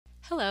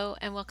Hello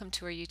and welcome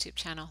to our YouTube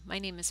channel. My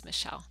name is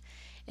Michelle.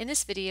 In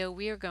this video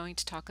we are going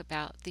to talk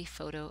about the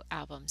photo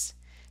albums.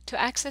 To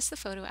access the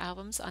photo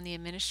albums on the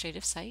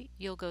administrative site,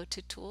 you'll go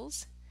to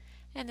Tools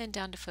and then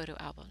down to Photo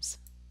Albums.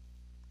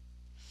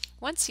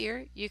 Once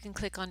here, you can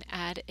click on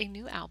Add a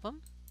New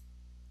Album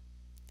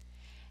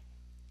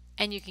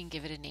and you can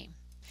give it a name.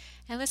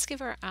 And let's give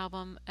our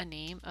album a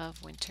name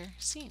of Winter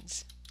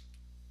Scenes.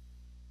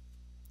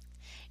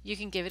 You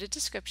can give it a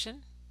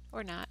description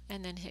or not,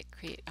 and then hit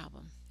Create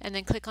Album. And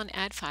then click on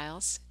Add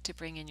Files to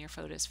bring in your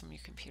photos from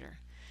your computer.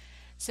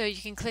 So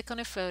you can click on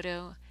a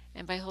photo,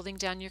 and by holding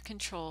down your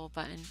Control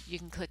button, you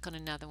can click on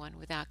another one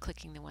without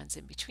clicking the ones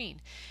in between.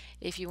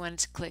 If you wanted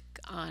to click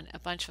on a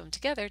bunch of them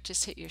together,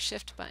 just hit your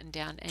Shift button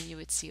down and you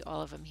would see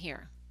all of them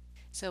here.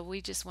 So we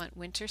just want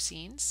Winter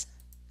Scenes,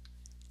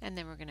 and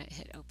then we're going to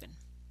hit Open.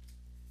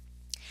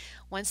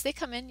 Once they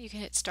come in, you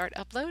can hit Start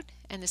Upload,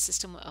 and the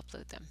system will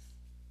upload them.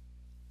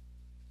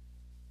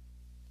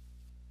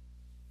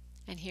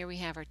 And here we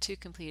have our two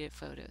completed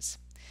photos.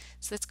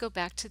 So let's go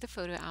back to the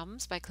photo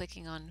albums by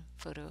clicking on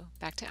Photo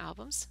Back to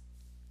Albums.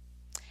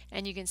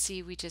 And you can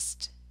see we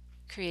just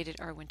created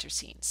our winter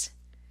scenes.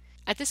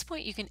 At this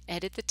point you can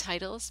edit the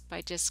titles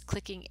by just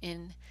clicking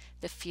in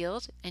the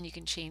field, and you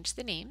can change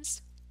the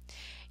names.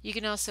 You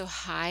can also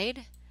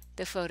hide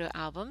the photo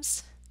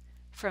albums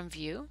from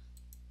view.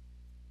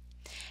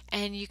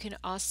 And you can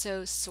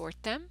also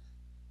sort them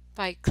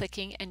by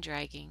clicking and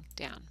dragging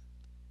down.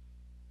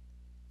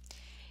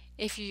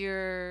 If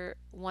you're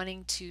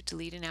wanting to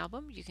delete an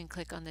album, you can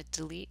click on the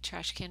Delete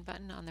Trash Can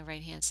button on the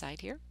right hand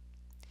side here.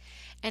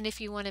 And if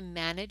you want to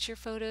manage your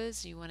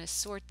photos, you want to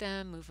sort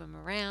them, move them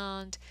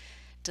around,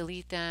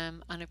 delete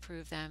them,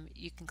 unapprove them,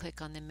 you can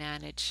click on the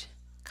Manage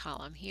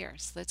column here.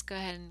 So let's go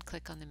ahead and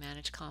click on the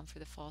Manage column for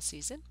the fall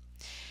season.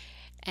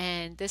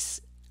 And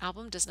this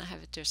album does not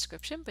have a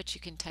description, but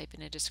you can type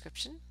in a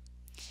description.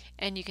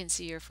 And you can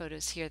see your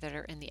photos here that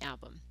are in the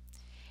album.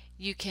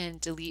 You can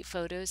delete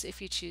photos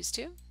if you choose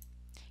to.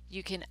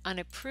 You can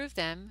unapprove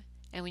them,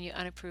 and when you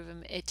unapprove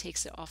them, it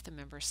takes it off the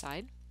member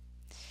side.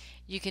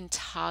 You can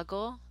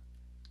toggle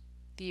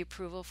the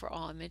approval for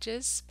all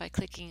images by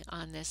clicking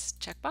on this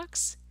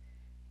checkbox.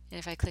 And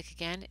if I click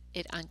again,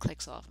 it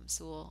unclicks all of them,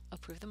 so we'll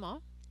approve them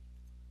all.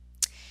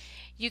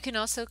 You can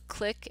also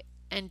click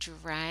and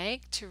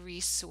drag to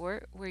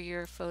resort where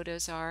your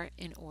photos are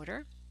in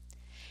order.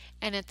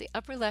 And at the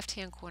upper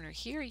left-hand corner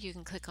here, you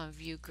can click on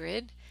View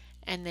Grid,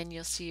 and then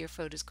you'll see your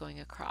photos going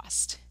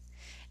across.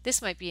 This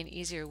might be an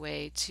easier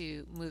way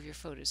to move your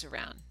photos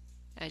around,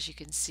 as you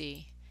can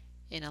see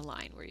in a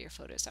line where your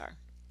photos are.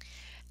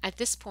 At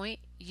this point,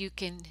 you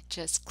can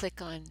just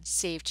click on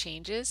Save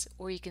Changes,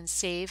 or you can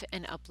save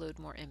and upload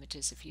more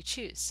images if you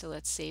choose. So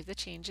let's save the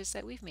changes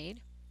that we've made.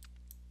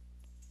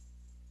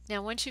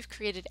 Now once you've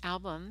created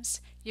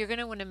albums, you're going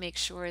to want to make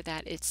sure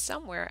that it's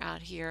somewhere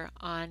out here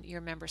on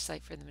your member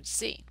site for them to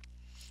see.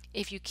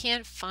 If you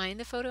can't find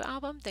the photo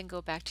album, then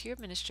go back to your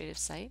administrative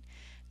site,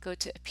 go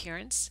to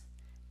Appearance,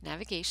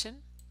 Navigation,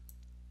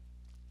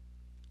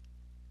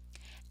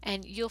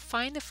 and you'll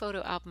find the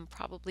photo album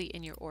probably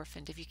in your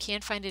orphaned. If you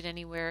can't find it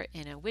anywhere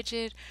in a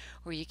widget,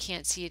 or you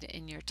can't see it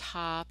in your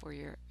top or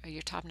your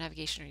top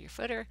navigation or your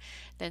footer,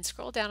 then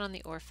scroll down on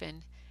the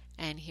orphan,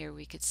 and here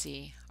we could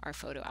see our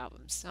photo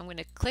albums. So I'm going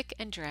to click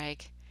and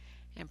drag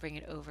and bring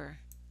it over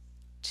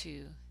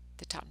to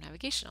the top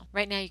navigational.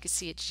 Right now you can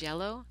see it's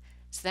yellow,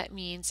 so that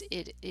means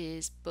it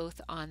is both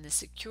on the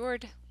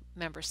secured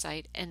member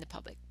site and the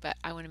public, but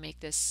I want to make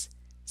this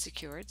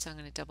secured, so I'm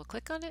going to double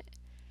click on it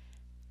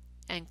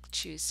and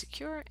choose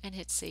Secure and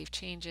hit Save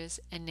Changes,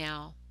 and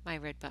now my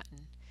red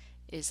button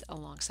is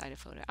alongside of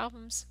photo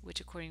albums, which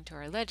according to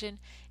our legend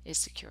is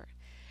secure.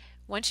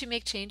 Once you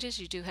make changes,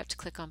 you do have to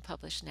click on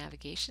Publish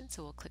Navigation,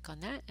 so we'll click on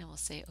that and we'll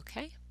say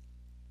OK.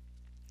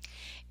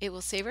 It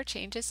will save our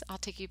changes. I'll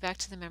take you back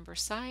to the member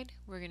side.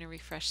 We're going to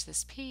refresh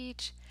this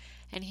page,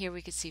 and here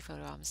we can see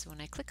photo albums. So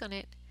when I click on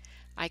it,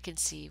 I can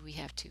see we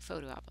have two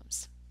photo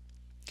albums.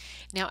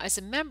 Now as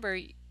a member,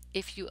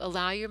 if you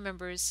allow your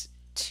members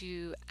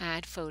to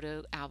add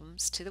photo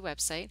albums to the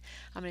website,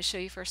 I'm going to show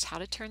you first how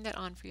to turn that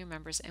on for your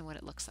members and what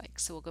it looks like.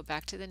 So we'll go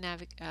back to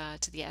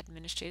the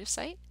administrative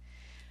site.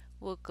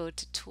 We'll go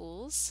to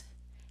Tools,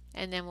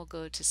 and then we'll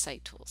go to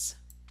Site Tools.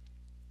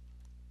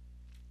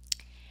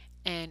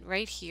 And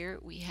right here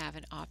we have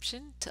an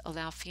option to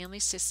allow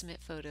families to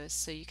submit photos,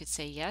 so you could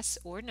say yes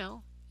or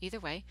no,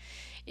 either way.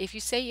 If you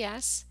say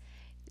yes,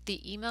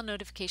 the email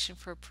notification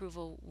for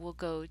approval will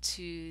go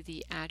to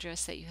the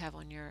address that you have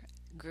on your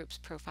group's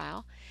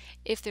profile.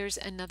 If there's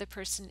another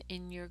person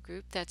in your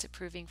group that's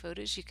approving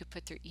photos, you could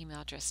put their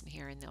email address in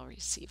here and they'll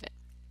receive it.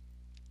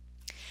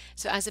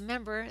 So as a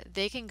member,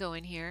 they can go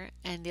in here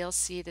and they'll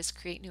see this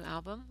Create New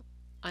Album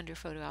under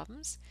Photo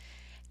Albums,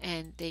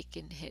 and they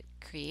can hit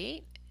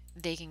Create.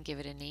 They can give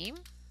it a name,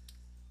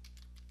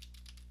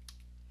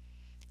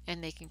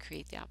 and they can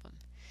create the album.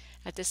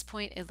 At this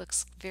point, it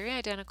looks very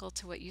identical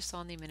to what you saw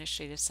on the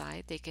administrative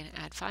side. They can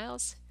add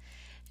files,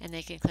 and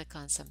they can click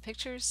on some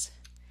pictures,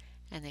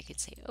 and they can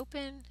say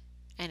Open,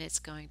 and it's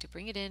going to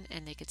bring it in,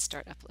 and they could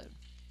start upload.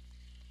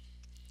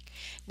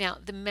 Now,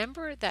 the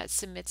member that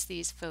submits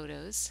these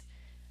photos,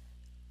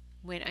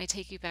 when I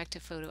take you back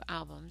to photo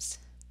albums,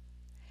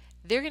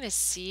 they're going to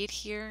see it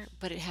here,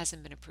 but it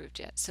hasn't been approved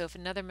yet. So if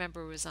another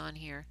member was on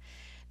here,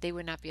 they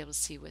would not be able to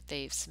see what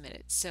they've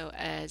submitted. So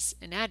as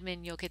an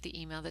admin, you'll get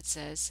the email that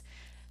says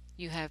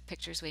you have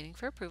pictures waiting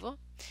for approval,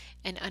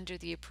 and under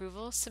the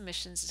approval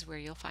submissions is where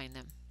you'll find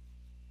them.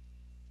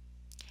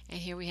 And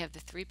here we have the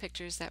 3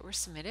 pictures that were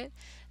submitted.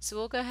 So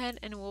we'll go ahead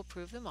and we'll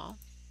approve them all.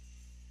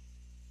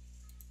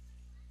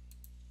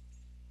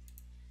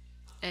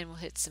 And we'll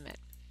hit submit.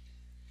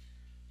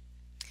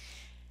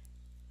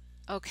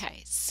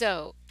 Okay,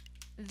 so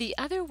the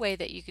other way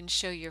that you can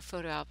show your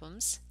photo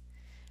albums,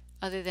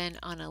 other than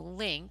on a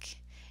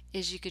link,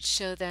 is you could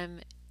show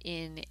them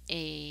in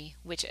a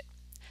widget.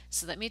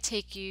 So let me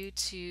take you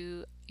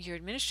to your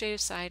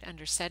administrative side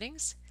under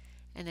settings,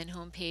 and then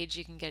home page.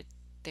 You can get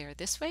there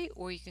this way,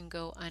 or you can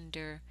go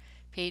under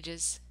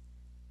pages,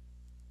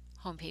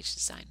 home page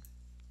design.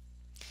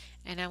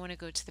 And I want to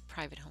go to the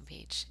private home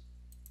page.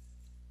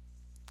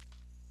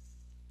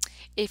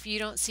 If you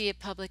don't see a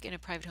public and a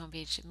private home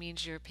page, it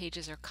means your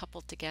pages are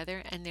coupled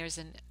together and there's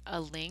a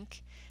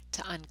link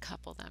to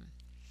uncouple them.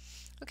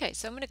 Okay,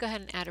 so I'm going to go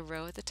ahead and add a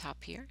row at the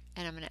top here,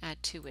 and I'm going to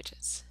add 2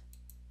 widgets.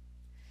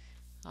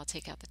 I'll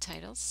take out the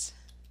titles,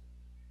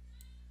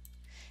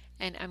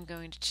 and I'm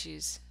going to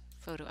choose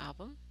photo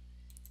album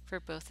for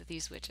both of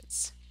these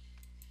widgets.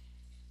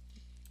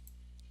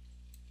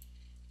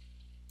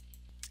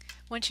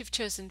 Once you've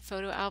chosen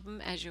photo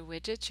album as your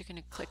widget, you're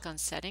going to click on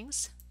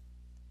settings.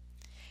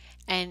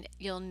 And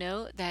you'll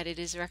note that it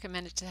is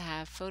recommended to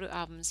have photo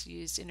albums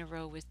used in a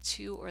row with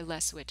 2 or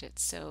less widgets.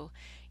 So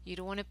you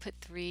don't want to put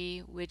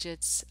 3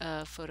 widgets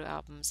of photo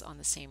albums on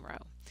the same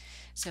row.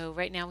 So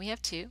right now we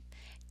have 2,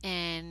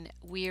 and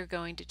we are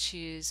going to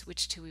choose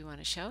which 2 we want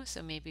to show.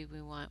 So maybe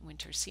we want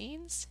winter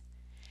scenes,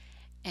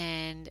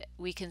 and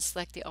we can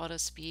select the auto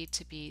speed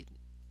to be,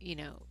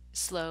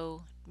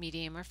 slow,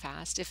 medium, or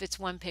fast. If it's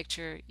one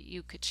picture,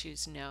 you could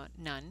choose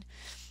none.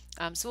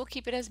 So we'll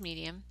keep it as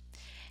medium.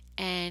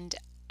 And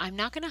I'm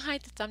not going to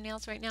hide the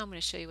thumbnails right now. I'm going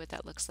to show you what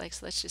that looks like.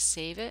 So let's just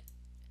save it,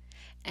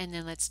 and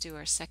then let's do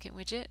our second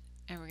widget,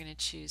 and we're going to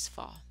choose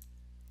fall,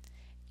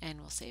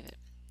 and we'll save it.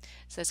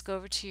 So let's go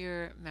over to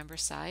your member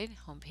side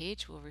home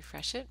page. We'll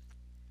refresh it,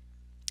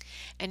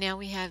 and now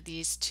we have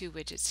these 2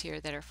 widgets here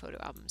that are photo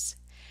albums.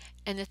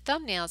 And the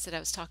thumbnails that I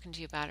was talking to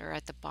you about are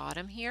at the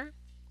bottom here.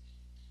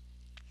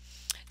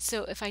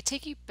 So if I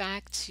take you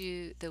back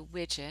to the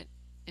widget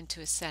into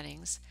a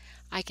settings,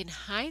 I can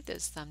hide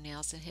those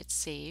thumbnails and hit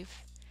save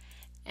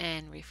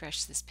and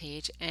refresh this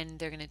page, and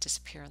they're going to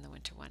disappear on the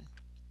winter one.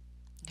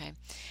 Okay,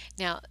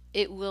 now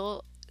it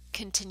will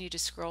continue to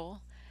scroll,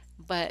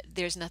 but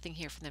there's nothing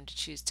here for them to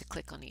choose to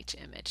click on each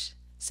image.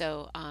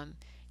 So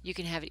you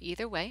can have it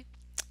either way.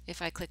 If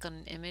I click on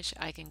an image,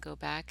 I can go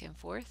back and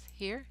forth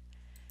here,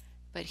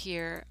 but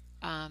here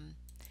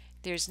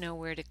there's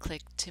nowhere to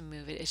click to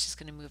move it. It's just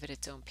going to move at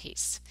its own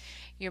pace.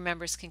 Your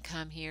members can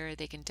come here,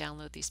 they can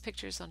download these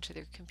pictures onto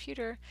their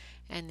computer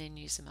and then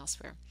use them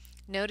elsewhere.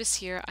 Notice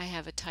here I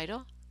have a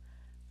title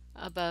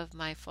above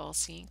my fall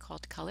scene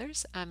called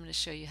colors. I'm going to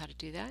show you how to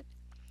do that.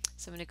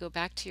 So I'm going to go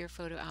back to your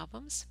photo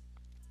albums,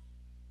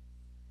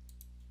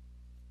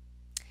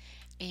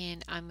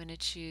 and I'm going to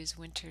choose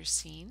winter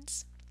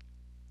scenes.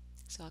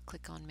 So I'll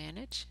click on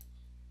manage,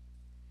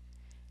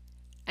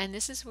 and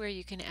this is where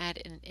you can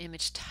add an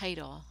image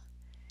title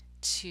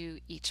to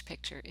each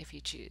picture if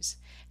you choose,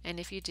 and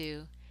if you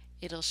do,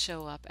 it'll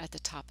show up at the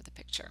top of the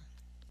picture.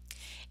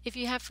 If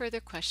you have further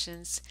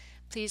questions,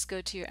 please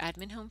go to your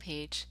admin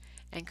homepage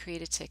and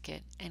create a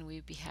ticket, and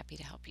we'd be happy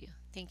to help you.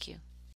 Thank you.